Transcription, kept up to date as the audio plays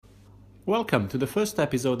Welcome to the first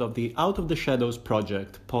episode of the Out of the Shadows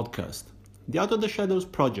Project podcast. The Out of the Shadows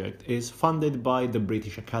project is funded by the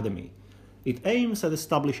British Academy. It aims at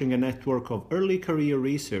establishing a network of early career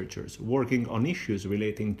researchers working on issues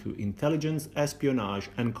relating to intelligence, espionage,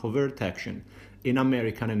 and covert action in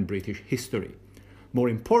American and British history. More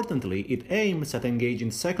importantly, it aims at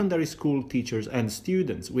engaging secondary school teachers and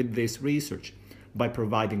students with this research by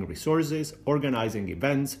providing resources, organizing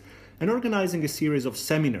events, and organizing a series of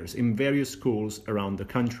seminars in various schools around the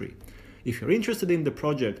country. If you're interested in the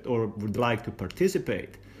project or would like to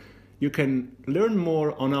participate, you can learn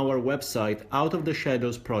more on our website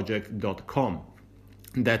outoftheshadowsproject.com.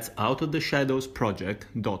 That's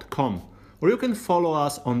outoftheshadowsproject.com. Or you can follow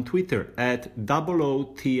us on Twitter at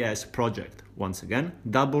OOTS Project. Once again,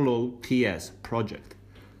 OOTS Project.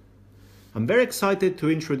 I'm very excited to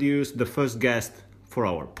introduce the first guest for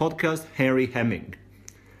our podcast, Henry Hemming.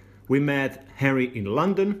 We met Henry in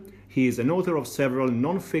London. He is an author of several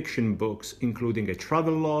non-fiction books, including a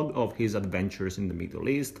travelogue of his adventures in the Middle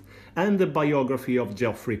East and the biography of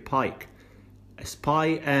Geoffrey Pike, a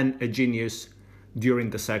spy and a genius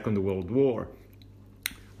during the Second World War.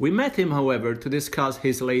 We met him, however, to discuss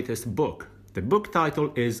his latest book. The book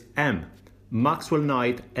title is M, Maxwell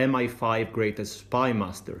Knight, MI5 Greatest Spy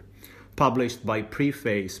Master, published by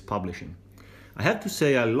Preface Publishing. I have to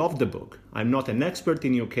say I love the book. I'm not an expert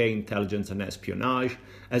in UK intelligence and espionage,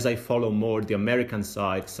 as I follow more the American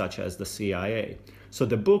side, such as the CIA. So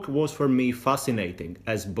the book was for me fascinating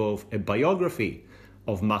as both a biography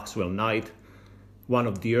of Maxwell Knight, one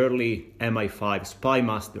of the early MI5 spy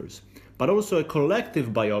masters, but also a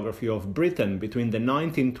collective biography of Britain between the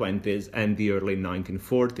 1920s and the early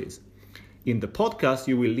 1940s. In the podcast,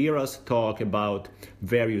 you will hear us talk about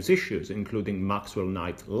various issues, including Maxwell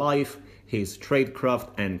Knight's life, his tradecraft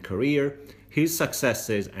and career, his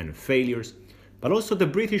successes and failures, but also the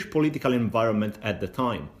British political environment at the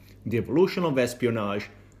time, the evolution of espionage,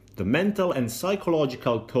 the mental and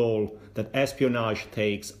psychological toll that espionage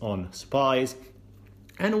takes on spies,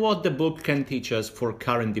 and what the book can teach us for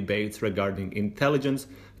current debates regarding intelligence,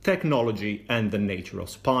 technology, and the nature of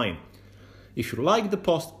spying. If you like the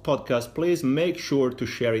podcast, please make sure to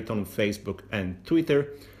share it on Facebook and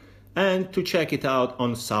Twitter, and to check it out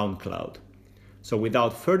on SoundCloud. So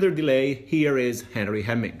without further delay, here is Henry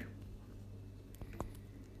Hemming.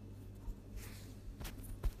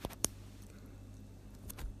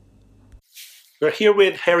 We're here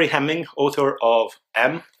with Henry Hemming, author of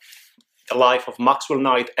M, The Life of Maxwell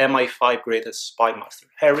Knight, MI5 Greatest Spy Master.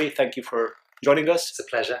 Harry, thank you for joining us. It's a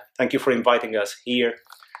pleasure. Thank you for inviting us here.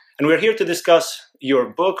 And we're here to discuss your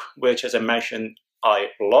book, which, as I mentioned,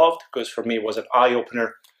 I loved, because for me it was an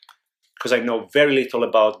eye-opener, because I know very little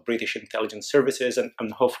about British intelligence services, and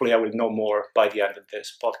hopefully I will know more by the end of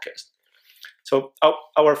this podcast. So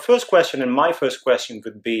our first question, and my first question,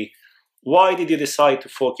 would be, why did you decide to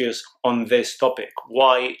focus on this topic?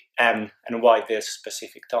 Why M, and why this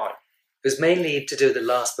specific time? It was mainly to do with the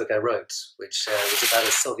last book I wrote, which was about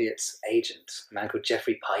a Soviet agent, a man called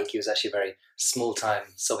Geoffrey Pike. He was actually a very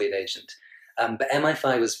small-time Soviet agent. But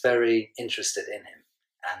MI5 was very interested in him.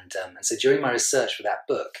 And so during my research for that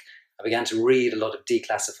book, I began to read a lot of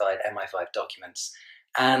declassified MI5 documents,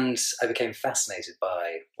 and I became fascinated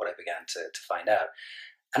by what I began to find out.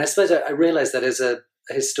 And I suppose I realized that as a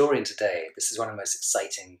historian today, this is one of the most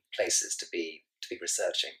exciting places to be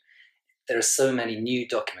researching. There are so many new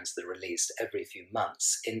documents that are released every few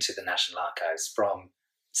months into the National Archives from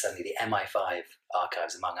certainly the MI5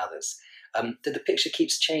 archives, among others, that the picture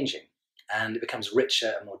keeps changing and it becomes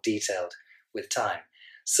richer and more detailed with time.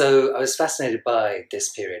 So I was fascinated by this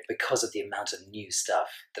period because of the amount of new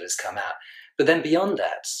stuff that has come out. But then beyond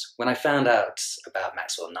that, when I found out about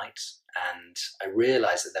Maxwell Knight and I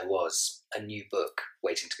realized that there was a new book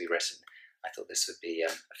waiting to be written, I thought this would be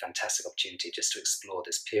a fantastic opportunity just to explore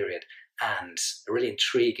this period and a really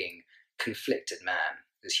intriguing, conflicted man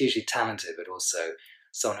who's hugely talented, but also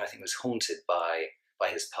someone who I think was haunted by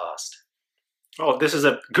his past. Oh, this is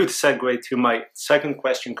a good segue to my second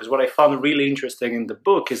question, because what I found really interesting in the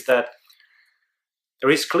book is that there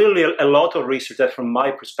is clearly a lot of research that, from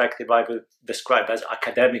my perspective, I would describe as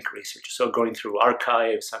academic research. So going through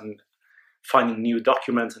archives and finding new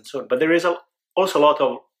documents and so on. But there is also a lot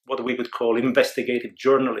of what we would call investigative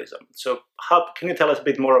journalism. So can you tell us a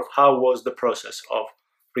bit more of how was the process of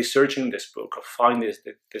researching this book, of finding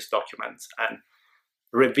these documents and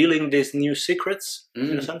revealing these new secrets,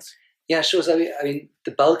 in a sense? Yeah, sure. So, I mean,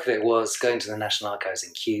 the bulk of it was going to the National Archives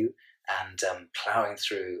in Kew and ploughing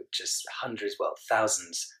through just hundreds,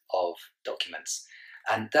 thousands of documents.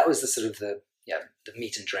 And that was the sort of the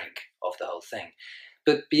meat and drink of the whole thing.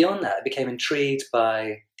 But beyond that, I became intrigued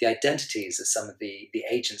by the identities of some of the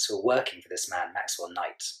agents who were working for this man, Maxwell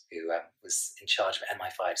Knight, who was in charge of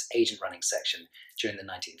MI5's agent running section during the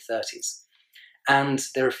 1930s. And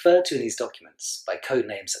they're referred to in these documents by code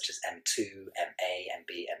names such as M2, MA,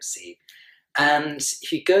 MB, MC. And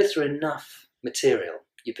if you go through enough material,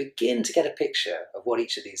 you begin to get a picture of what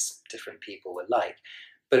each of these different people were like.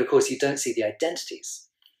 But of course, you don't see the identities.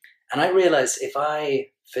 And I realized if I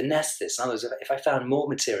finesse this, in other words, if I found more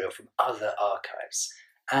material from other archives,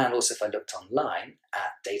 and also if I looked online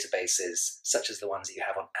at databases such as the ones that you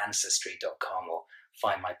have on Ancestry.com or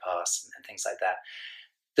Find My Past and things like that,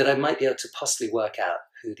 that I might be able to possibly work out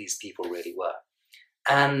who these people really were.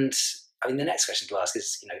 And I mean, the next question to ask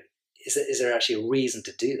is, is there actually a reason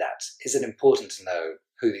to do that? Is it important to know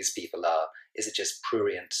who these people are? Is it just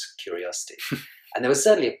prurient curiosity? And there was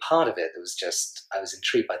certainly a part of it that was just, I was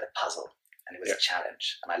intrigued by the puzzle, and it was a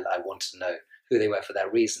challenge, and I wanted to know who they were for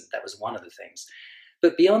that reason. That was one of the things.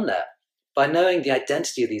 But beyond that, by knowing the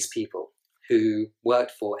identity of these people who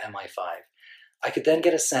worked for MI5, I could then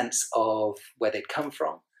get a sense of where they'd come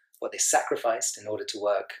from, what they sacrificed in order to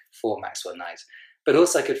work for Maxwell Knight, but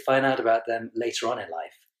also I could find out about them later on in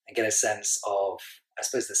life and get a sense of, I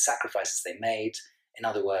suppose, the sacrifices they made. In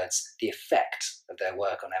other words, the effect of their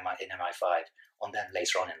work on in MI5 on them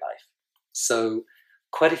later on in life. So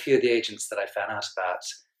quite a few of the agents that I found out about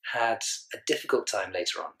had a difficult time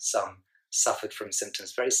later on. Some suffered from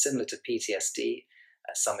symptoms very similar to PTSD.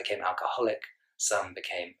 Some became alcoholic. Some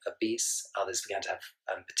became obese. Others began to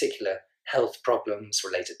have particular health problems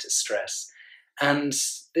related to stress. And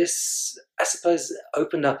this, I suppose,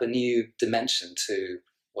 opened up a new dimension to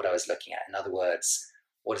what I was looking at. In other words,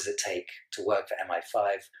 what does it take to work for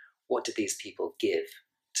MI5? What did these people give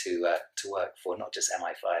to work for not just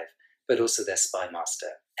MI5, but also their spy master,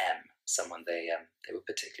 M, someone they were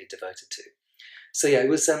particularly devoted to? So yeah, it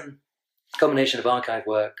was a combination of archive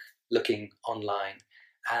work, looking online,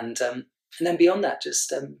 and then beyond that,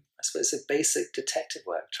 just I suppose a basic detective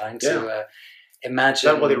work, trying to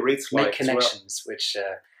imagine, what it reads make like connections, which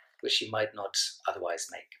you might not otherwise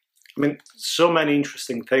make. I mean, so many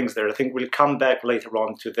interesting things there. I think we'll come back later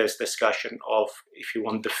on to this discussion of, if you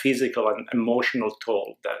want, the physical and emotional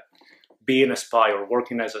toll that being a spy or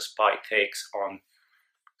working as a spy takes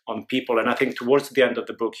on people. And I think towards the end of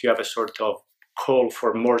the book, you have a sort of call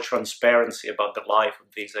for more transparency about the life of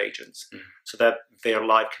these agents, so that their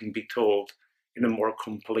life can be told in a more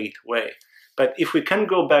complete way. But if we can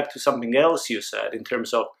go back to something else you said in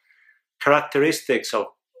terms of characteristics of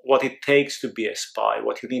what it takes to be a spy,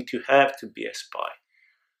 what you need to have to be a spy.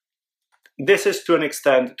 This is to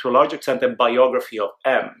a large extent, a biography of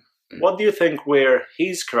M. What do you think were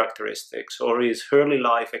his characteristics or his early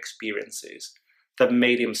life experiences that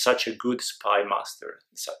made him such a good spy master?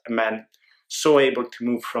 A man so able to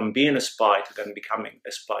move from being a spy to then becoming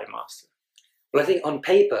a spy master. Well, I think on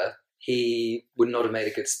paper, he would not have made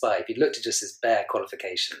a good spy. If you looked at just his bare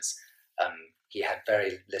qualifications, he had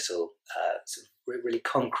very little sort of really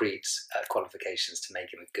concrete qualifications to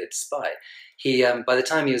make him a good spy. He, by the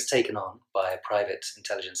time he was taken on by a private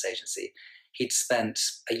intelligence agency, he'd spent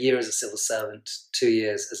a year as a civil servant, 2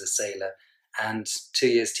 years as a sailor, and 2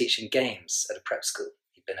 years teaching games at a prep school.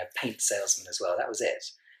 He'd been a paint salesman as well. That was it.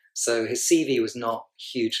 So his CV was not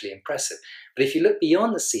hugely impressive. But if you look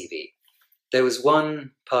beyond the CV, there was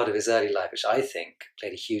one part of his early life which I think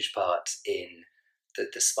played a huge part in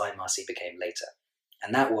the spy master he became later.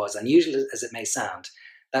 And that was, unusual as it may sound,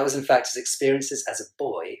 that was in fact his experiences as a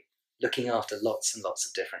boy looking after lots and lots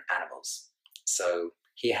of different animals. So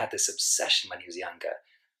he had this obsession when he was younger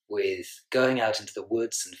with going out into the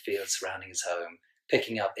woods and fields surrounding his home,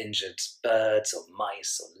 picking up injured birds or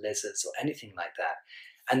mice or lizards or anything like that,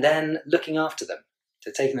 and then looking after them,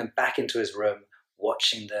 to taking them back into his room,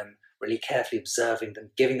 watching them, really carefully observing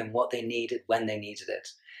them, giving them what they needed when they needed it.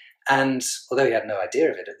 And although he had no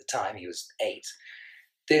idea of it at the time, he was 8,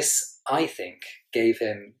 this, I think, gave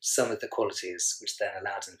him some of the qualities which then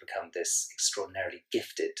allowed him to become this extraordinarily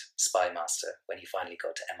gifted spy master when he finally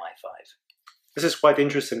got to MI5. This is quite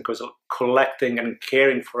interesting because collecting and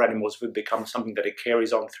caring for animals would become something that he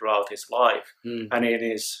carries on throughout his life. And in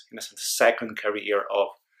his, in a sense, second career of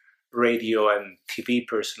radio and TV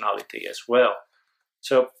personality as well.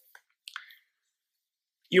 So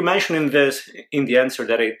you mentioned in the answer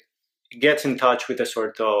that it gets in touch with a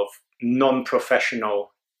sort of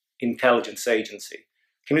non-professional intelligence agency.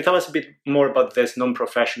 Can you tell us a bit more about this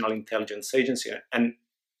non-professional intelligence agency and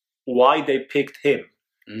why they picked him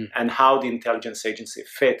and how the intelligence agency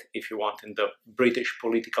fit, if you want, in the British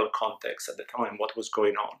political context at the time, what was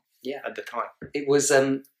going on at the time? It was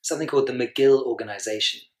something called the McGill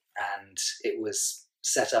Organization, and it was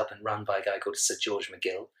set up and run by a guy called Sir George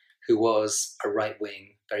McGill, who was a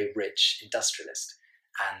right-wing, very rich industrialist.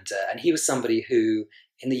 And he was somebody who,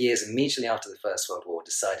 in the years immediately after the First World War,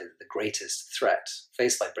 decided that the greatest threat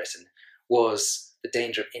faced by Britain was the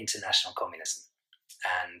danger of international communism.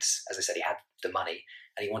 And as I said, he had the money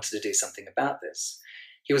and he wanted to do something about this.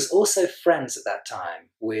 He was also friends at that time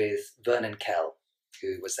with Vernon Kell,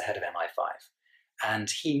 who was the head of MI5. And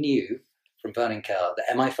he knew from Vernon Kell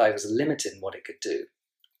that MI5 was limited in what it could do,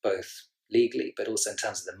 both legally, but also in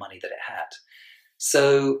terms of the money that it had.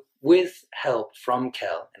 So with help from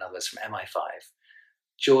Kell, in other words, from MI5,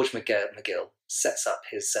 George McGill sets up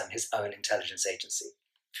his own intelligence agency.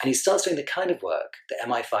 And he starts doing the kind of work that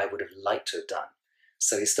MI5 would have liked to have done.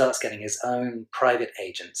 So he starts getting his own private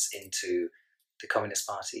agents into the Communist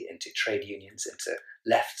Party, into trade unions, into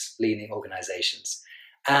left-leaning organizations.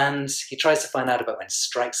 And he tries to find out about when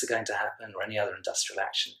strikes are going to happen or any other industrial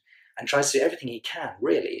action, and tries to do everything he can,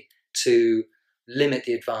 really, to limit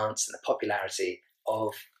the advance and the popularity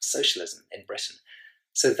of socialism in Britain.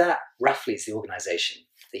 So that, roughly, is the organization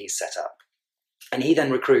that he set up. And he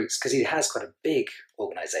then recruits, because he has quite a big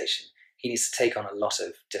organization, he needs to take on a lot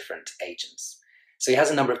of different agents. So he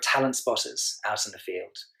has a number of talent spotters out in the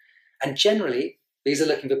field. And generally, these are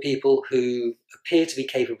looking for people who appear to be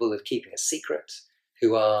capable of keeping a secret,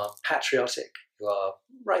 who are patriotic, who are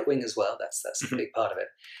right-wing as well, that's a big part of it,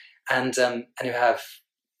 and who have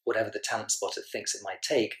whatever the talent spotter thinks it might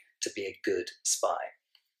take to be a good spy.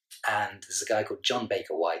 And there's a guy called John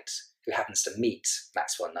Baker White, who happens to meet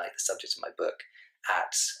Maxwell Knight, the subject of my book,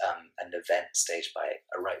 at an event staged by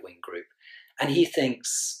a right-wing group. And he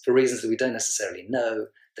thinks, for reasons that we don't necessarily know,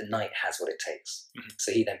 that Knight has what it takes.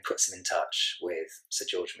 So he then puts him in touch with Sir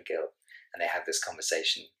George McGill, and they have this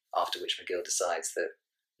conversation, after which McGill decides that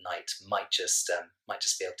Knight might just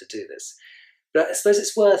be able to do this. But I suppose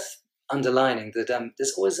it's worth underlining that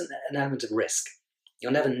there's always an element of risk.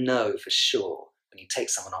 You'll never know for sure when you take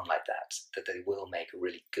someone on like that they will make a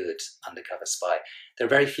really good undercover spy. There are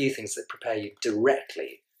very few things that prepare you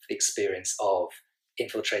directly for the experience of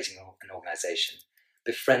infiltrating an organization,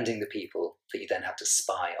 befriending the people that you then have to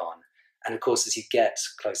spy on. And of course, as you get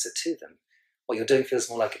closer to them, what you're doing feels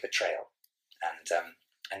more like a betrayal.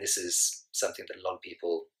 And this is something that a lot of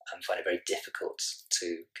people find it very difficult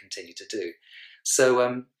to continue to do. So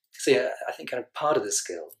yeah, I think kind of part of the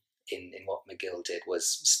skill in what McGill did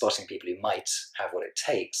was spotting people who might have what it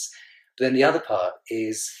takes. But then the other part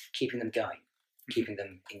is keeping them going, keeping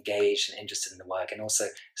them engaged and interested in the work, and also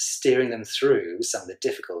steering them through some of the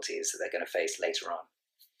difficulties that they're going to face later on.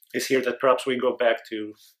 It's here that perhaps we go back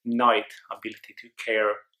to Knight's ability to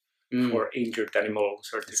care for injured animals,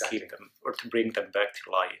 or to keep them, or to bring them back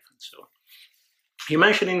to life, and so on. You're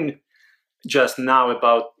mentioning just now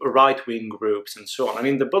about right-wing groups and so on. I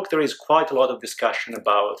mean, in the book there is quite a lot of discussion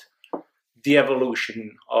about the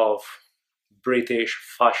evolution of British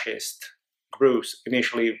fascist groups,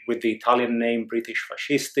 initially with the Italian name British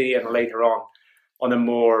Fascisti, and later on a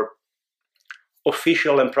more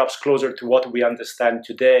official and perhaps closer to what we understand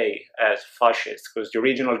today as fascists, because the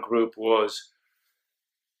original group was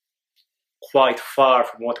quite far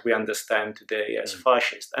from what we understand today as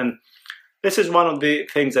fascist. And this is one of the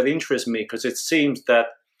things that interests me, because it seems that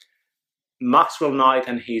Maxwell Knight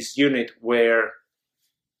and his unit were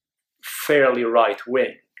fairly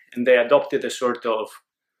right-wing, and they adopted a sort of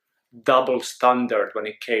double standard when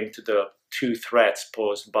it came to the two threats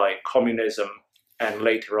posed by communism and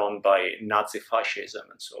later on by Nazi fascism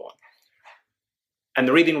and so on. And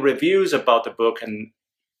reading reviews about the book and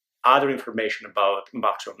other information about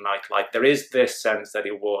Maxwell Knight, like, there is this sense that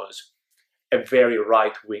he was a very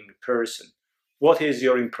right-wing person. What is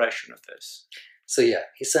your impression of this? So yeah,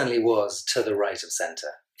 he certainly was to the right of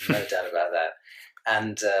centre, no doubt about that.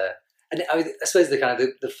 And I suppose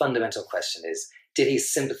the fundamental question is, did he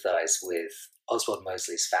sympathise with Oswald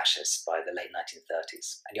Mosley's fascists by the late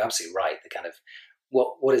 1930s? And you're absolutely right. The kind of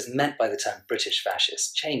what is meant by the term British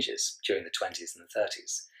fascist changes during the 20s and the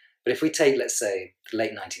 30s. But if we take, let's say, the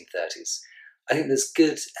late 1930s, I think there's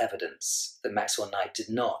good evidence that Maxwell Knight did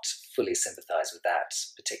not fully sympathise with that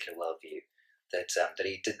particular worldview, that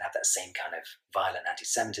he didn't have that same kind of violent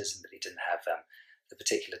anti-Semitism, that he didn't have the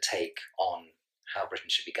particular take on how Britain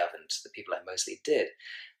should be governed that people like Mosley did.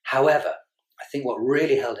 However, I think what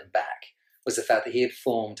really held him back was the fact that he had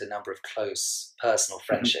formed a number of close personal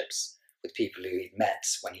friendships with people who he'd met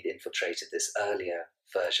when he'd infiltrated this earlier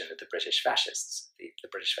version of the British fascists, the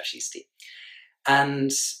British Fascisti.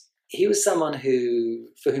 And he was someone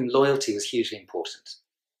for whom loyalty was hugely important.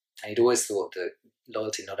 And he'd always thought that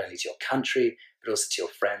loyalty not only to your country, but also to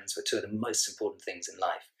your friends were two of the most important things in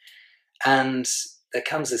life. And there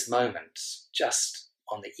comes this moment, just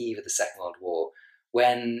on the eve of the Second World War,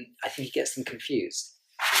 when I think he gets them confused.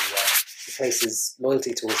 He places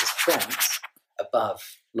loyalty towards his friends above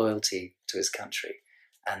loyalty to his country.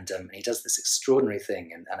 And he does this extraordinary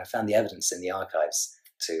thing, and I found the evidence in the archives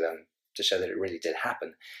to show that it really did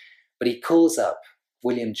happen. But he calls up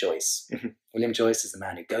William Joyce. Mm-hmm. William Joyce is the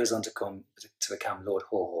man who goes on to become Lord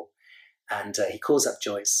Haw Haw. And he calls up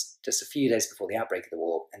Joyce just a few days before the outbreak of the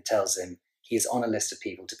war and tells him he is on a list of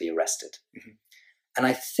people to be arrested. Mm-hmm. And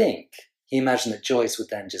I think he imagined that Joyce would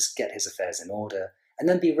then just get his affairs in order and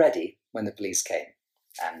then be ready when the police came.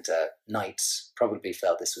 And Knight probably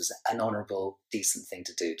felt this was an honourable, decent thing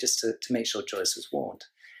to do, just to make sure Joyce was warned.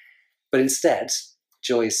 But instead,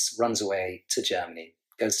 Joyce runs away to Germany,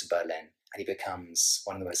 goes to Berlin, and he becomes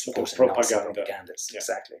one of the most important Nazi propagandists. Yeah.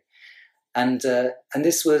 Exactly. And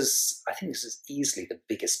this was, I think this was easily the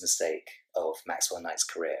biggest mistake of Maxwell Knight's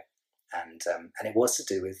career. And it was to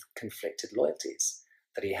do with conflicted loyalties,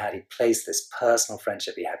 that he placed this personal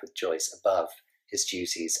friendship he had with Joyce above his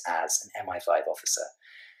duties as an MI5 officer.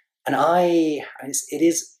 And it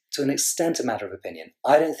is to an extent a matter of opinion.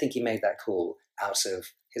 I don't think he made that call out of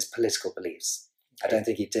his political beliefs. I don't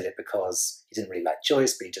think he did it because he didn't really like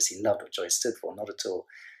Joyce, but he loved what Joyce stood for, not at all.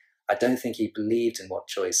 I don't think he believed in what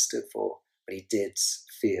Joyce stood for, but he did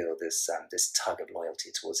feel this tug of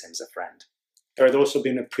loyalty towards him as a friend. There had also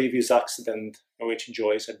been a previous accident in which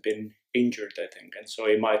Joyce had been injured, I think, and so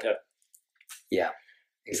he might have... Yeah,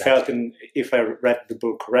 exactly. Felt, if I read the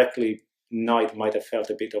book correctly, Knight might have felt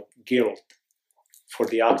a bit of guilt for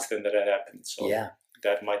the accident that had happened. So yeah,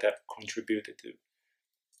 that might have contributed to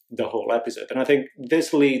the whole episode. And I think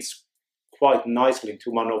this leads quite nicely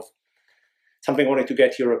into something I wanted to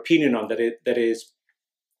get your opinion on, that is,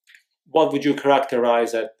 what would you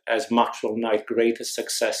characterize as Maxwell Knight's greatest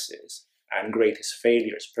successes and greatest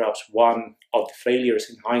failures? Perhaps one of the failures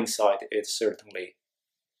in hindsight is certainly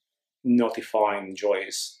notifying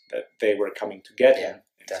Joyce that they were coming to get him.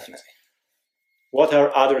 Definitely. What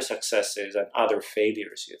are other successes and other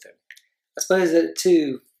failures, you think? I suppose the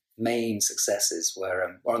two main successes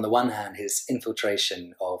were on the one hand, his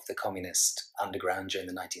infiltration of the communist underground during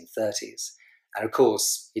the 1930s. And of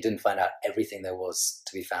course, he didn't find out everything there was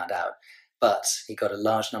to be found out, but he got a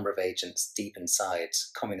large number of agents deep inside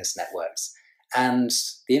communist networks. And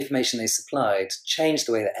the information they supplied changed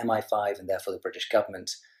the way that MI5 and therefore the British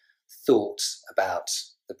government thought about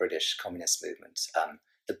the British communist movement.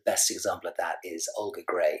 The best example of that is Olga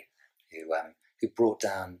Gray, who brought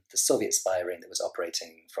down the Soviet spy ring that was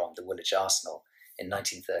operating from the Woolwich Arsenal in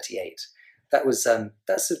 1938.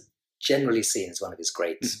 That's generally seen as one of his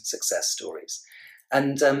great success stories.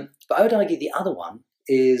 And but I would argue the other one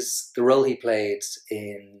is the role he played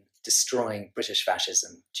in destroying British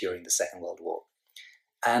fascism during the Second World War.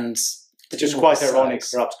 And which is quite ironic,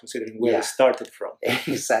 perhaps, considering where it started from.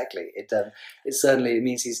 Exactly. It certainly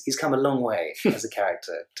means he's come a long way as a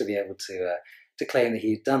character to be able to claim that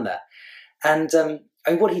he'd done that. And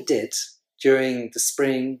what he did during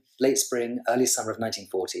the late spring, early summer of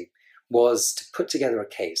 1940 was to put together a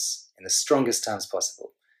case in the strongest terms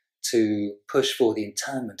possible to push for the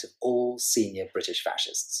internment of all senior British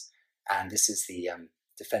fascists. And this is the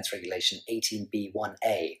Defence Regulation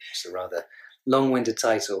 18B1A, which is a rather long-winded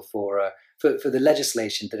title for the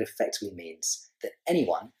legislation that effectively means that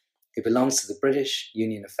anyone who belongs to the British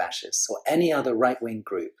Union of Fascists or any other right-wing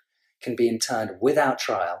group can be interned without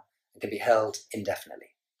trial and can be held indefinitely.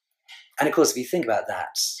 And of course, if you think about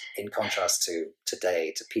that in contrast to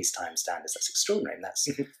today, to peacetime standards, that's extraordinary. And that's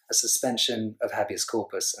a suspension of habeas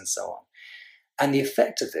corpus and so on. And the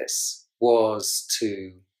effect of this was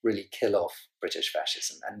to really kill off British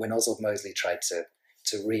fascism. And when Oswald Mosley tried to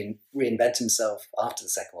reinvent himself after the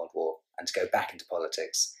Second World War and to go back into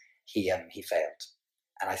politics, he failed.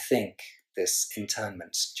 And I think this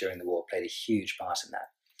internment during the war played a huge part in that.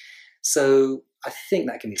 So I think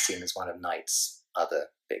that can be seen as one of Knight's other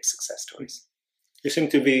big success stories. You seem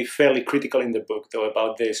to be fairly critical in the book, though,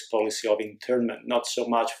 about this policy of internment, not so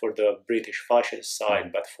much for the British fascist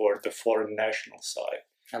side, but for the foreign national side.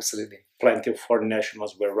 Absolutely. Plenty of foreign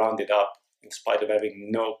nationals were rounded up in spite of having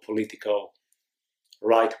no political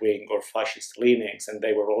right-wing or fascist leanings, and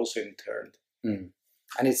they were also interned. And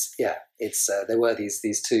there were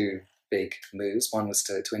these two big moves. One was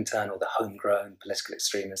to intern all the homegrown political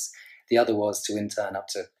extremists. The other was to intern up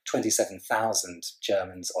to 27,000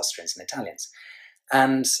 Germans, Austrians, and Italians.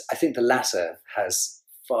 And I think the latter has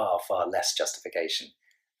far, far less justification.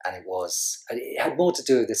 And it had more to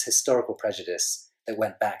do with this historical prejudice that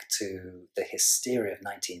went back to the hysteria of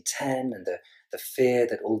 1910 and the fear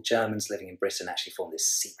that all Germans living in Britain actually formed this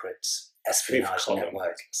secret espionage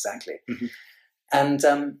network. Exactly. Mm-hmm.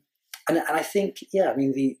 And And I think, yeah, I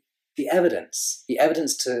mean, the evidence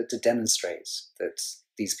to demonstrate that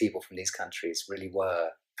these people from these countries really were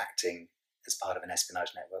acting as part of an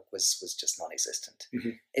espionage network was just non-existent. Mm-hmm.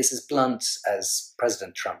 It's as blunt as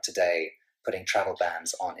President Trump today putting travel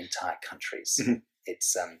bans on entire countries. Mm-hmm.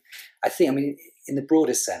 It's, I think, I mean, in the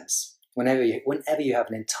broadest sense, whenever you have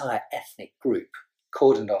an entire ethnic group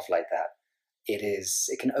cordoned off like that,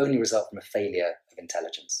 it can only result from a failure of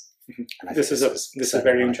intelligence. Mm-hmm. And this is a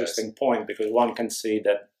very interesting point, because one can see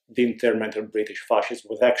that the internment of British fascism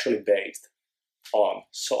was actually based on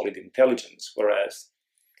solid intelligence, whereas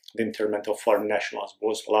the internment of foreign nationals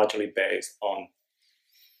was largely based on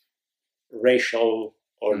racial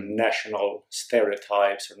or national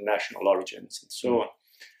stereotypes or national origins and so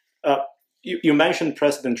on. You mentioned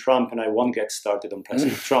President Trump, and I won't get started on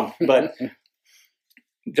President Trump, but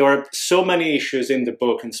there are so many issues in the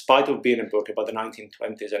book, in spite of being a book about the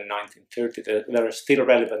 1920s and 1930s, that are still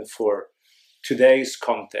relevant for today's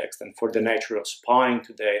context and for the nature of spying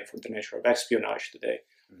today and for the nature of espionage today.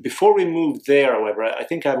 Before we move there, however, I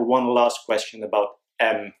think I have one last question about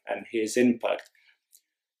M and his impact.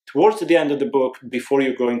 Towards the end of the book, before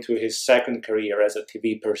you go into his second career as a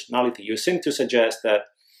TV personality, you seem to suggest that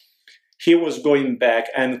he was going back,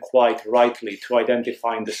 and quite rightly, to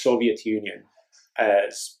identifying the Soviet Union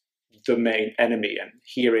as the main enemy. And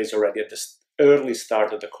here is already at the early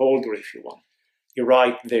start of the Cold War, if you want. You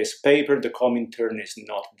write this paper, The Comintern is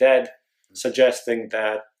Not Dead, suggesting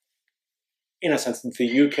that, in a sense,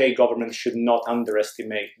 the UK government should not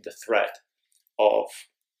underestimate the threat of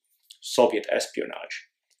Soviet espionage.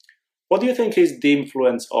 What do you think is the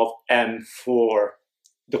influence of M for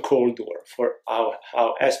the Cold War, for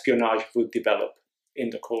how espionage would develop in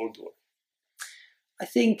the Cold War? I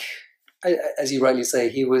think, as you rightly say,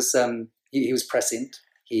 he was prescient.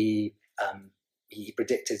 He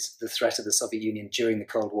predicted the threat of the Soviet Union during the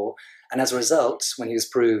Cold War, and as a result, when he was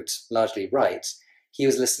proved largely right, he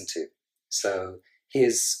was listened to. So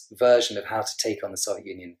his version of how to take on the Soviet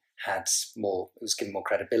Union was given more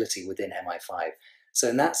credibility within MI5. So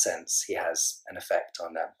in that sense, he has an effect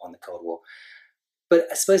on the Cold War. But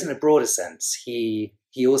I suppose in a broader sense, he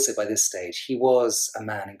also, by this stage, he was a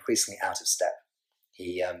man increasingly out of step.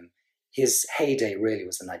 His heyday really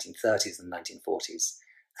was the 1930s and 1940s.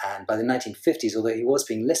 And by the 1950s, although he was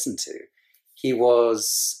being listened to, he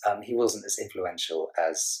wasn't as influential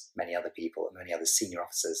as many other people and many other senior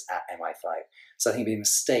officers at MI5. So I think it'd be a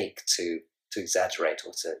mistake to exaggerate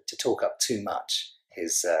or to talk up too much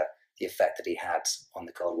the effect that he had on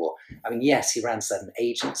the Cold War. I mean, yes, he ran certain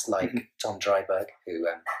agents like Tom Dryburgh, who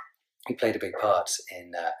played a big part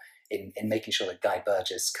in making sure that Guy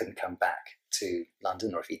Burgess couldn't come back to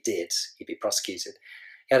London, or if he did, he'd be prosecuted.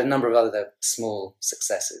 He had a number of other small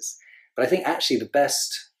successes. But I think actually the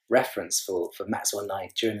best reference for Maxwell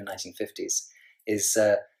Knight during the 1950s is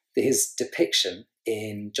his depiction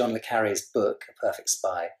in John le Carré's book, A Perfect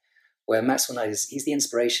Spy, where Maxwell Knight he's the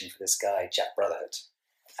inspiration for this guy, Jack Brotherhood.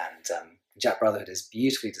 And Jack Brotherhood is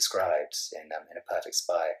beautifully described in A Perfect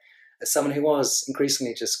Spy as someone who was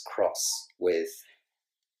increasingly just cross with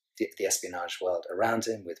the espionage world around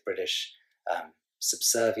him, with British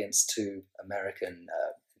subservience to American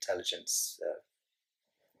intelligence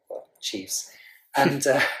chiefs, and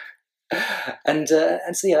so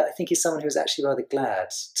yeah, I think he's someone who's actually rather glad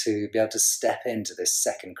to be able to step into this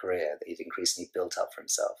second career that he'd increasingly built up for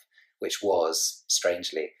himself, which was,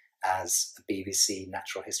 strangely, as a BBC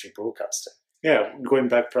natural history broadcaster. Yeah, going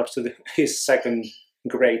back perhaps to his second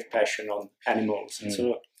great passion on animals. And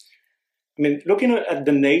so, I mean, looking at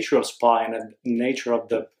the nature of spying and the nature of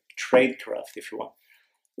the tradecraft, if you want,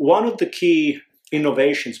 one of the key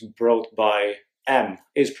innovations brought by M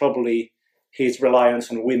is probably his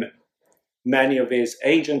reliance on women. Many of his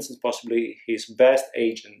agents, and possibly his best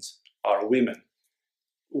agents, are women.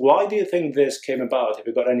 Why do you think this came about? Have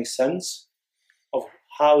you got any sense of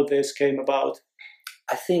how this came about?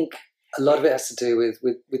 I think a lot of it has to do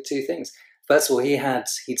with two things. First of all,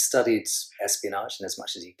 he'd studied espionage in as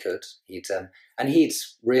much as he could. He'd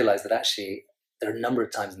realised that actually there are a number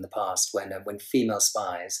of times in the past when female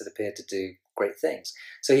spies had appeared to do great things.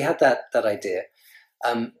 So he had that idea.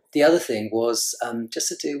 The other thing was just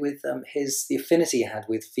to do with the affinity he had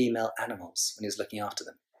with female animals when he was looking after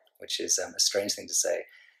them, which is a strange thing to say.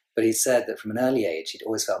 But he said that from an early age, he'd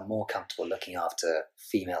always felt more comfortable looking after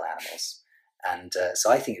female animals. And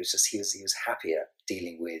so I think it was just he was happier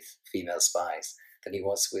dealing with female spies than he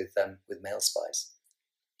was with male spies.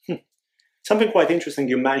 Something quite interesting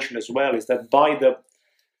you mentioned as well is that by the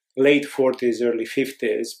late 40s, early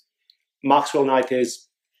 50s, Maxwell Knight is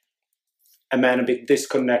a man a bit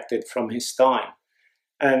disconnected from his time.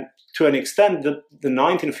 And to an extent, the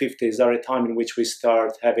 1950s are a time in which we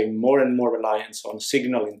start having more and more reliance on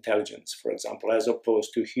signal intelligence, for example, as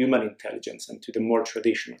opposed to human intelligence and to the more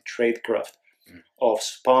traditional tradecraft of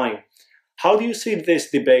spying. How do you see this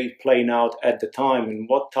debate playing out at the time, and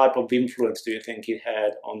what type of influence do you think it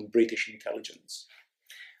had on British intelligence?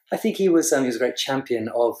 I think he was a great champion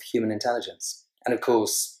of human intelligence. And of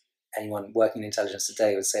course, anyone working in intelligence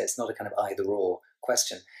today would say it's not a kind of either-or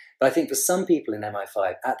question. But I think for some people in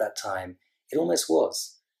MI5 at that time, it almost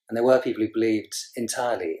was. And there were people who believed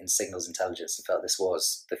entirely in signals intelligence and felt this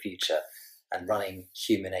was the future. And running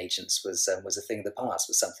human agents was a thing of the past,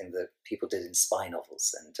 was something that people did in spy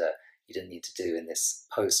novels, and you didn't need to do in this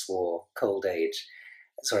post-war Cold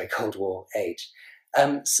War age.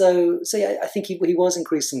 So yeah, I think he was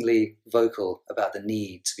increasingly vocal about the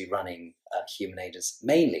need to be running human agents,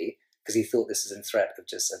 mainly because he thought this was in threat of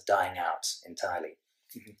dying out entirely.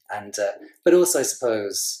 And but also, I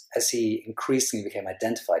suppose, as he increasingly became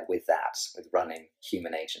identified with running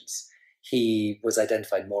human agents, he was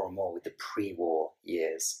identified more and more with the pre-war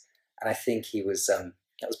years. And I think that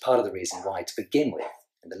was part of the reason why, to begin with,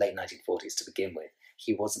 in the late 1940s,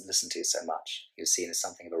 he wasn't listened to so much. He was seen as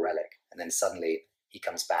something of a relic. And then suddenly he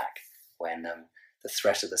comes back when the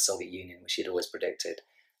threat of the Soviet Union, which he'd always predicted,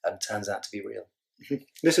 turns out to be real.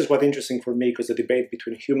 This is what's interesting for me, because the debate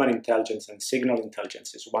between human intelligence and signal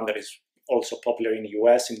intelligence is one that is also popular in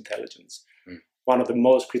US intelligence. One of the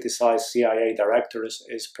most criticized CIA directors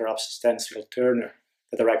is perhaps Stansfield Turner,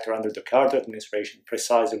 the director under the Carter administration,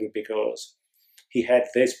 precisely because he had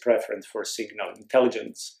this preference for signal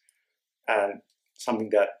intelligence, and something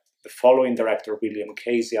that the following director, William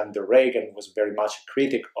Casey, under Reagan, was very much a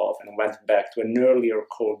critic of, and went back to an earlier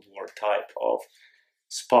Cold War type of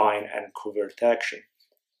spying and covert action.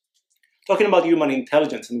 Talking about human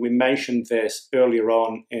intelligence, and we mentioned this earlier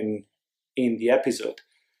on in the episode,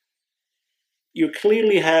 you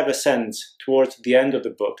clearly have a sense towards the end of the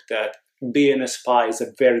book that being a spy is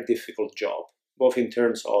a very difficult job, both in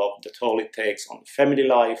terms of the toll it takes on family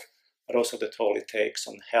life, but also the toll it takes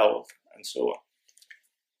on health and so on.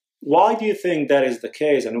 Why do you think that is the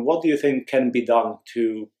case, and what do you think can be done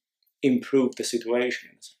to improve the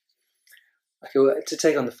situation? Okay, well, to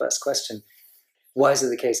take on the first question, why is it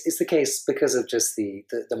the case? It's the case because of just the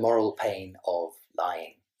moral pain of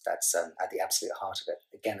lying. That's at the absolute heart of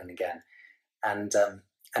it, again and again. And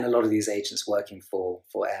a lot of these agents working for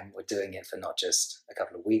M were doing it for not just a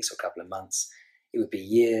couple of weeks or a couple of months. It would be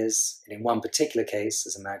years. And in one particular case,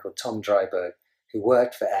 there's a man called Tom Dryburgh who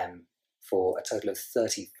worked for M for a total of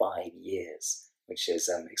 35 years, which is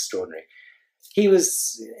extraordinary. He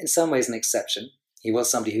was, in some ways, an exception. He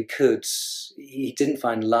was somebody he didn't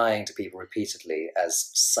find lying to people repeatedly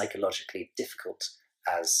as psychologically difficult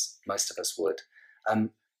as most of us would.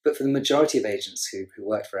 But for the majority of agents who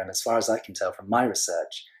worked for him, as far as I can tell from my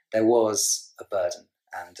research, there was a burden.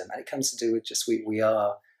 And it comes to do with just we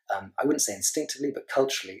are, I wouldn't say instinctively, but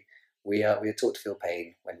culturally, we are taught to feel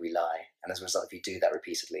pain when we lie. And as a result, if you do that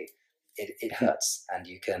repeatedly, it hurts. And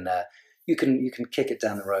you can kick it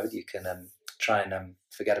down the road. You can try and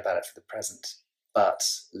forget about it for the present. But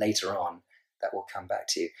later on, that will come back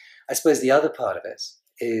to you. I suppose the other part of it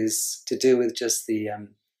is to do with just the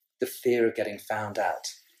fear of getting found out,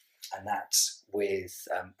 and that with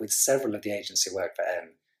several of the agents who work for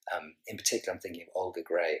M, in particular, I'm thinking of Olga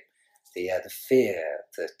Gray, the fear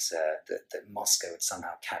that Moscow would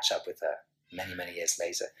somehow catch up with her many years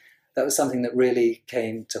later. That was something that really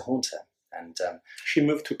came to haunt her. And she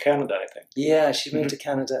moved to Canada, I think. Yeah, she moved to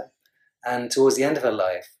Canada. And towards the end of her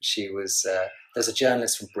life, she was. There's a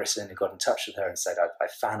journalist from Britain who got in touch with her and said, I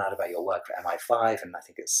found out about your work for MI5, and I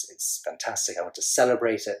think it's fantastic. I want to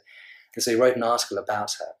celebrate it. And so he wrote an article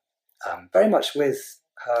about her, very much with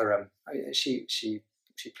her. She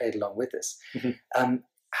played along with this.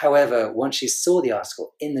 However, once she saw the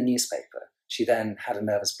article in the newspaper, she then had a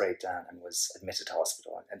nervous breakdown and was admitted to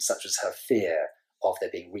hospital. And such was her fear of there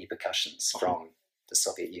being repercussions from the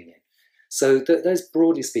Soviet Union. So those,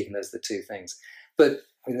 broadly speaking, those are the two things. But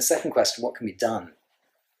the second question, what can be done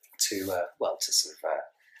to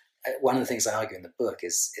one of the things I argue in the book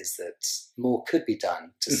is that more could be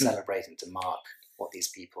done to celebrate and to mark what these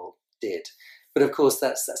people did. But of course,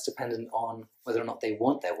 that's dependent on whether or not they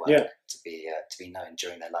want their work to be known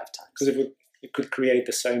during their lifetimes. Because it could create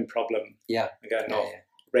the same problem again of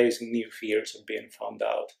raising new fears of being found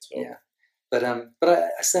out. So. Yeah. But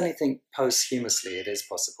I certainly think posthumously it is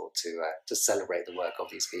possible to celebrate the work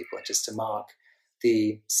of these people and just to mark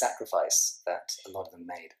the sacrifice that a lot of them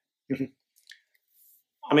made.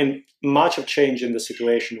 I mean, much of change in the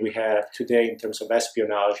situation we have today in terms of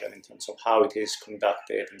espionage and in terms of how it is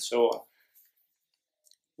conducted and so on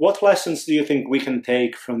What lessons do you think we can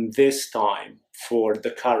take from this time for the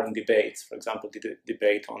current debates? For example, the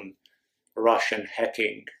debate on Russian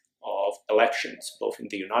hacking of elections, both in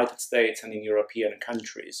the United States and in European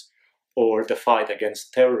countries, or the fight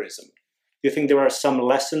against terrorism. Do you think there are some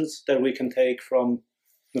lessons that we can take from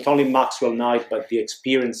not only Maxwell Knight, but the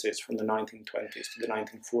experiences from the 1920s to the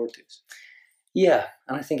 1940s? Yeah,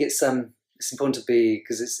 and I think it's important to be,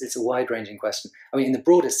 because it's a wide-ranging question. I mean, in the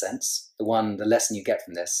broadest sense, the lesson you get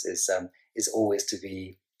from this is always to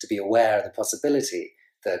be aware of the possibility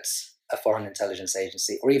that a foreign intelligence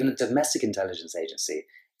agency or even a domestic intelligence agency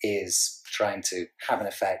is trying to have an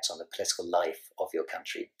effect on the political life of your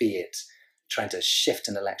country, be it trying to shift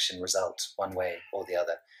an election result one way or the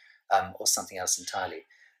other, or something else entirely.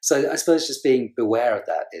 So I suppose just being aware of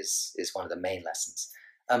that is one of the main lessons.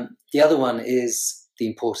 The other one is the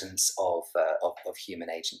importance of human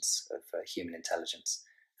agents, of human intelligence,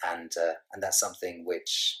 and that's something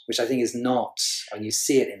which I think is not. When you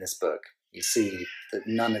see it in this book, you see that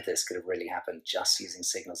none of this could have really happened just using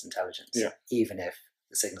signals intelligence, even if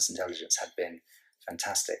the signals intelligence had been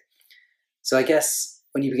fantastic. So I guess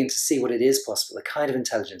when you begin to see what it is possible, the kind of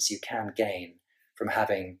intelligence you can gain from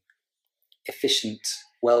having efficient,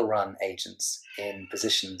 well-run agents in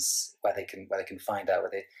positions where they can find out,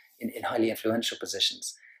 in highly influential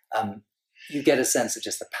positions, you get a sense of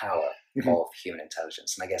just the power of human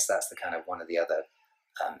intelligence. And I guess that's the kind of one of the other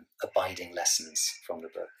abiding lessons from the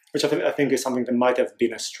book. Which I think is something that might have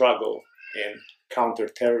been a struggle in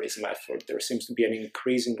counter-terrorism effort. There seems to be an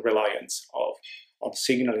increasing reliance on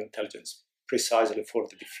signal intelligence, precisely for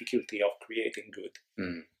the difficulty of creating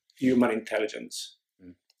good human intelligence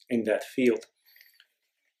in that field.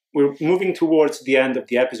 We're moving towards the end of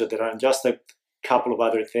the episode. There are just a couple of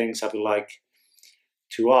other things I would like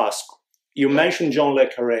to ask. You mentioned John le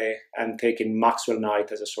Carré and taking Maxwell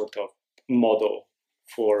Knight as a sort of model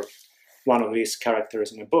for one of his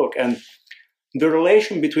characters in the book. And the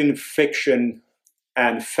relation between fiction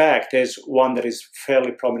and fact is one that is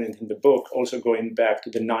fairly prominent in the book, also going back to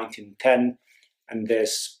the 1910 and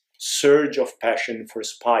this surge of passion for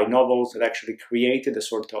spy novels that actually created a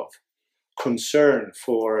sort of concern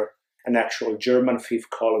for an actual German fifth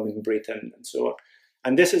column in Britain and so on.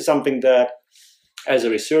 And this is something that, as a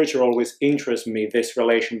researcher, always interests me, this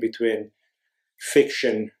relation between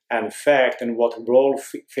fiction and fact and what role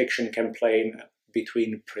fiction can play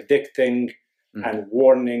between predicting and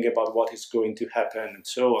warning about what is going to happen and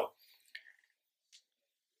so on.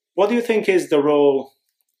 What do you think is the role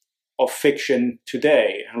of fiction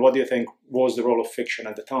today, and what do you think was the role of fiction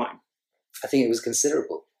at the time? I think it was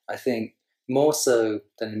considerable. I think more so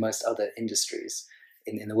than in most other industries.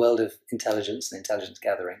 In the world of intelligence and intelligence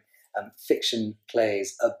gathering, fiction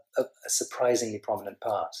plays a surprisingly prominent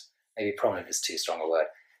part. Maybe prominent is too strong a word,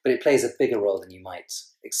 but it plays a bigger role than you might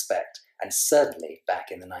expect, and certainly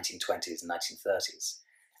back in the 1920s and 1930s.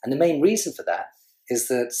 And the main reason for that is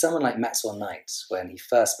that someone like Maxwell Knight, when he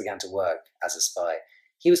first began to work as a spy,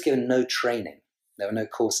 he was given no training. There were no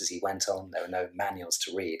courses he went on. There were no manuals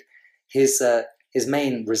to read. His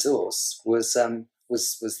main resource was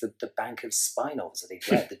the bank of spy novels that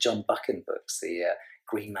he'd read, the John Buchan books, the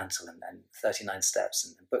Green Mantle and 39 Steps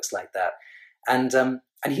and books like that. And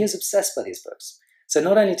he was obsessed by these books. So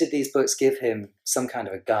not only did these books give him some kind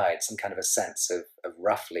of a guide, some kind of a sense of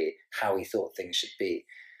roughly how he thought things should be,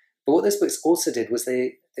 but what those books also did was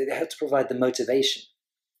they helped to provide the motivation.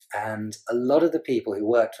 And a lot of the people who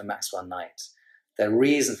worked for Maxwell Knight, their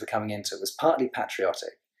reason for coming into it was partly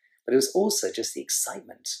patriotic, but it was also just the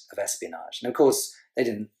excitement of espionage. And of course, they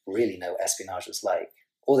didn't really know what espionage was like.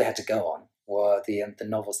 All they had to go on were the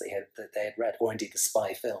novels that they had read, or indeed the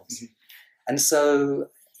spy films. And so,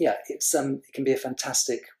 yeah, it can be a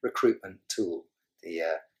fantastic recruitment tool, the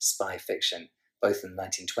spy fiction, both in the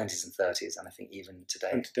 1920s and 30s, and I think even today.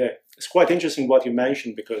 And today. It's quite interesting what you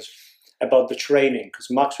mentioned, because about the training,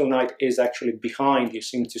 because Maxwell Knight is actually behind, you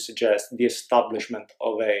seem to suggest, the establishment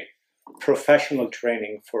of a professional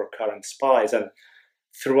training for current spies. And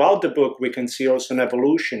throughout the book, we can see also an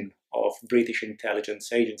evolution of British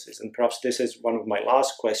intelligence agencies. And perhaps this is one of my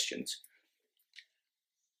last questions.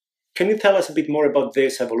 Can you tell us a bit more about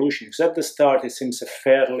this evolution? Because at the start, it seems a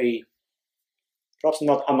fairly, perhaps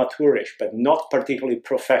not amateurish, but not particularly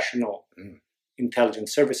professional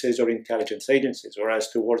intelligence services or intelligence agencies. Whereas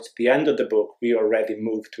towards the end of the book, we already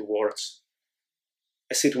move towards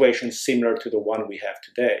a situation similar to the one we have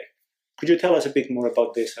today. Could you tell us a bit more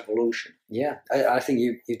about this evolution? Yeah, I think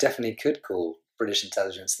you definitely could call British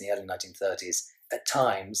intelligence in the early 1930s at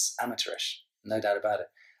times amateurish, no doubt about it.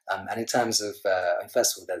 And in terms of,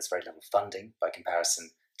 first of all, there's very little funding by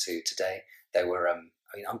comparison to today. There were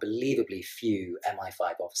unbelievably few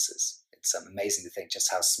MI5 officers. It's amazing to think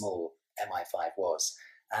just how small MI5 was.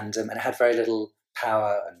 And it had very little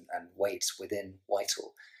power and weight within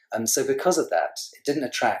Whitehall. So because of that, it didn't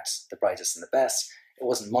attract the brightest and the best. It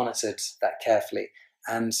wasn't monitored that carefully.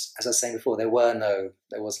 And as I was saying before, there was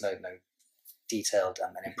no detailed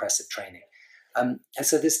and impressive training. And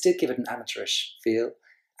so this did give it an amateurish feel.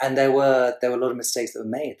 And there were a lot of mistakes that were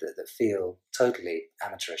made that feel totally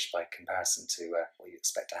amateurish by comparison to what you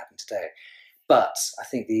expect to happen today. But I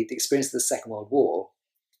think the experience of the Second World War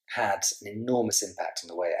had an enormous impact on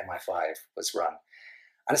the way MI5 was run.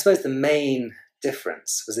 And I suppose the main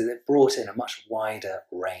difference was that it brought in a much wider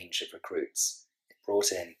range of recruits. It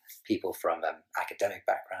brought in people from academic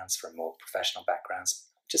backgrounds, from more professional backgrounds,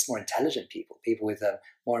 just more intelligent people with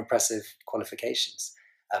more impressive qualifications.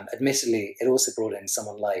 Admittedly, it also brought in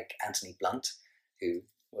someone like Anthony Blunt, who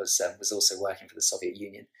was also working for the Soviet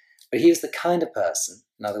Union. But he was the kind of person,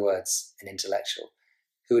 in other words, an intellectual,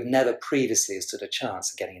 who had never previously stood a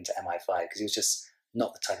chance of getting into MI5 because he was just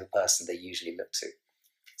not the type of person they usually look to.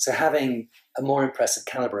 So having a more impressive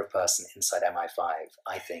caliber of person inside MI5,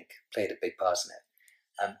 I think, played a big part in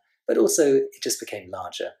it. But also, it just became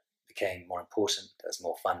larger, became more important, there was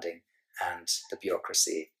more funding, and the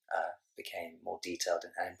bureaucracy became more detailed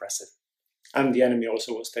and impressive. And the enemy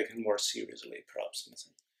also was taken more seriously, perhaps.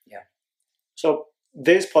 Yeah. So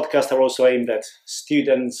this podcast are also aimed at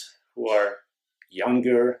students who are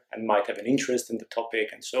younger and might have an interest in the topic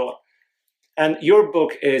and so on. And your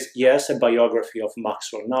book is, yes, a biography of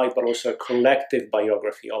Maxwell Knight, but also a collective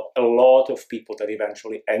biography of a lot of people that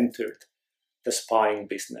eventually entered the spying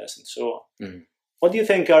business and so on. Mm. What do you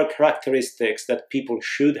think are characteristics that people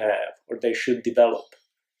should have or they should develop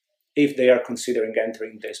if they are considering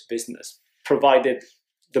entering this business, provided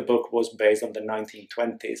the book was based on the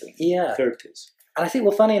 1920s and 30s? And I think,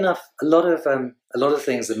 well, funny enough, a lot of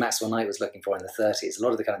things that Maxwell Knight was looking for in the 30s, a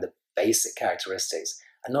lot of the kind of the basic characteristics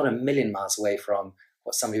are not a million miles away from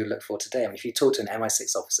what somebody would look for today. I mean, if you talk to an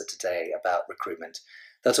MI6 officer today about recruitment,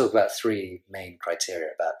 they'll talk about three main criteria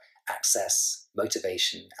about access,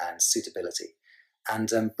 motivation, and suitability.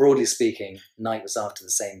 And broadly speaking, Knight was after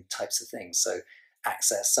the same types of things. So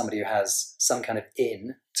access, somebody who has some kind of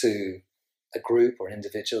in to a group or an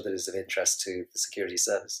individual that is of interest to the security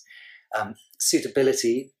service.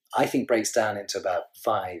 Suitability, I think, breaks down into about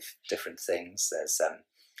 5 different things.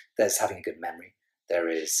 There's having a good memory. There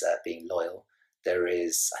is being loyal. There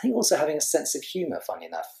is, I think, also having a sense of humour, funny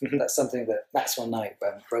enough. Mm-hmm. That's something that Maxwell Knight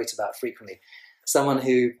wrote about frequently. Someone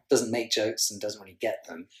who doesn't make jokes and doesn't really get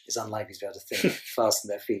them is unlikely to be able to think fast on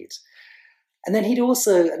their feet. And then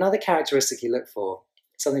another characteristic he looked for,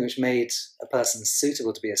 something which made a person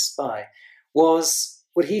suitable to be a spy, was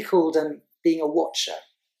what he called being a watcher,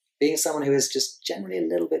 being someone who is just generally a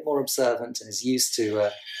little bit more observant and is used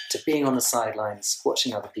to being on the sidelines,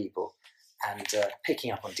 watching other people, and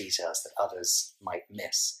picking up on details that others might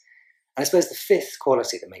miss. And I suppose the 5th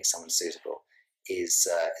quality that makes someone suitable is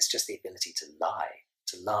just the ability to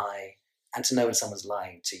lie, and to know when someone's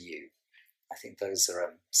lying to you. I think those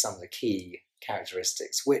are some of the key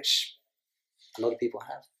characteristics which a lot of people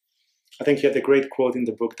have. I think you had a great quote in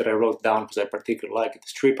the book that I wrote down because I particularly like it.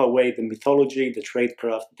 Strip away the mythology, the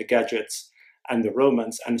tradecraft, the gadgets, and the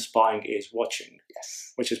romance, and spying is watching.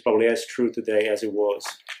 Yes. Which is probably as true today as it was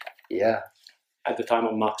at the time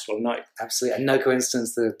of Maxwell Knight. Absolutely. And no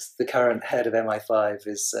coincidence that the current head of MI5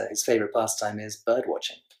 is his favourite pastime is bird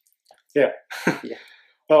watching. Yeah. Yeah.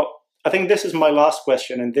 Well, I think this is my last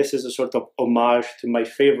question, and this is a sort of homage to my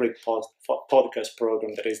favorite podcast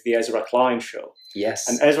program, that is the Ezra Klein Show. Yes.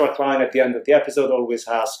 And Ezra Klein, at the end of the episode, always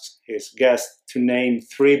asks his guests to name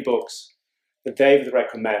 3 books that they would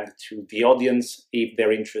recommend to the audience if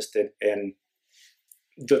they're interested in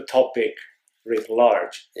the topic writ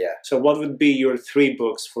large. Yeah. So what would be your 3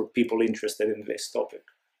 books for people interested in this topic?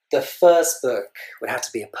 The first book would have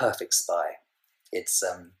to be A Perfect Spy. It's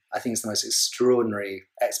I think it's the most extraordinary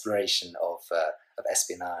exploration of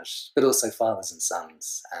espionage, but also fathers and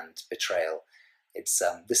sons and betrayal. It's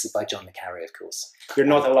this is by John le Carré, of course. You're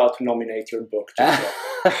not allowed to nominate your book. Damn.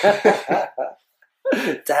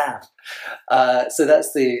 So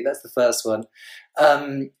that's the first one.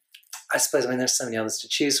 I suppose there's so many others to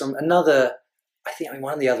choose from.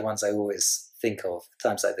 One of the other ones I always think of at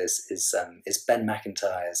times like this is Ben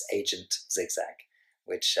McIntyre's Agent Zigzag,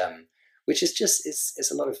 which is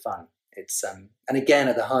a lot of fun. It's and again,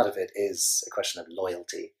 at the heart of it is a question of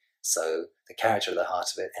loyalty. So the character at the heart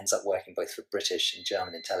of it ends up working both for British and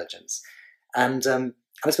German intelligence, and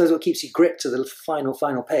I suppose what keeps you gripped to the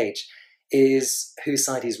final page is whose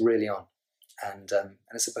side he's really on. And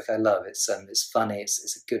it's a book I love. It's funny.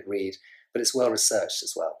 It's a good read, but it's well researched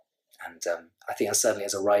as well. And I think certainly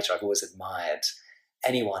as a writer, I've always admired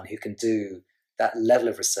anyone who can do that level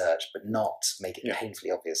of research, but not make it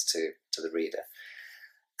painfully obvious to the reader.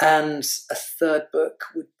 And a third book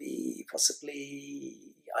would be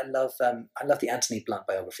possibly, I love the Anthony Blunt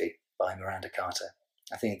biography by Miranda Carter.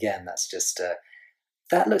 I think, again, that's just,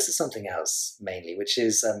 that looks at something else mainly, which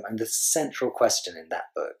is, and the central question in that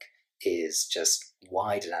book is just,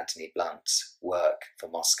 why did Anthony Blunt work for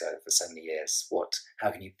Moscow for so many years? How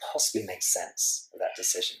can you possibly make sense of that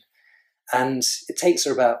decision? And it takes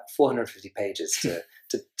her about 450 pages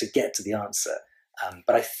to get to the answer.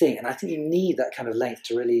 But I think you need that kind of length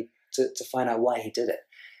to really to find out why he did it.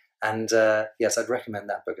 And yes, I'd recommend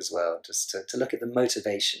that book as well, just to look at the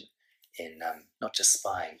motivation in not just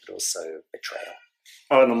spying, but also betrayal.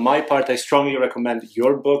 On my part, I strongly recommend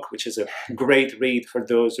your book, which is a great read for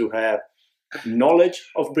those who have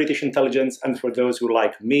knowledge of British intelligence and for those who,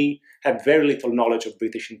 like me, have very little knowledge of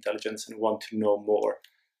British intelligence and want to know more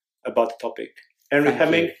about the topic. Henry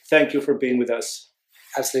Hemming, thank you for being with us.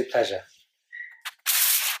 Absolute pleasure.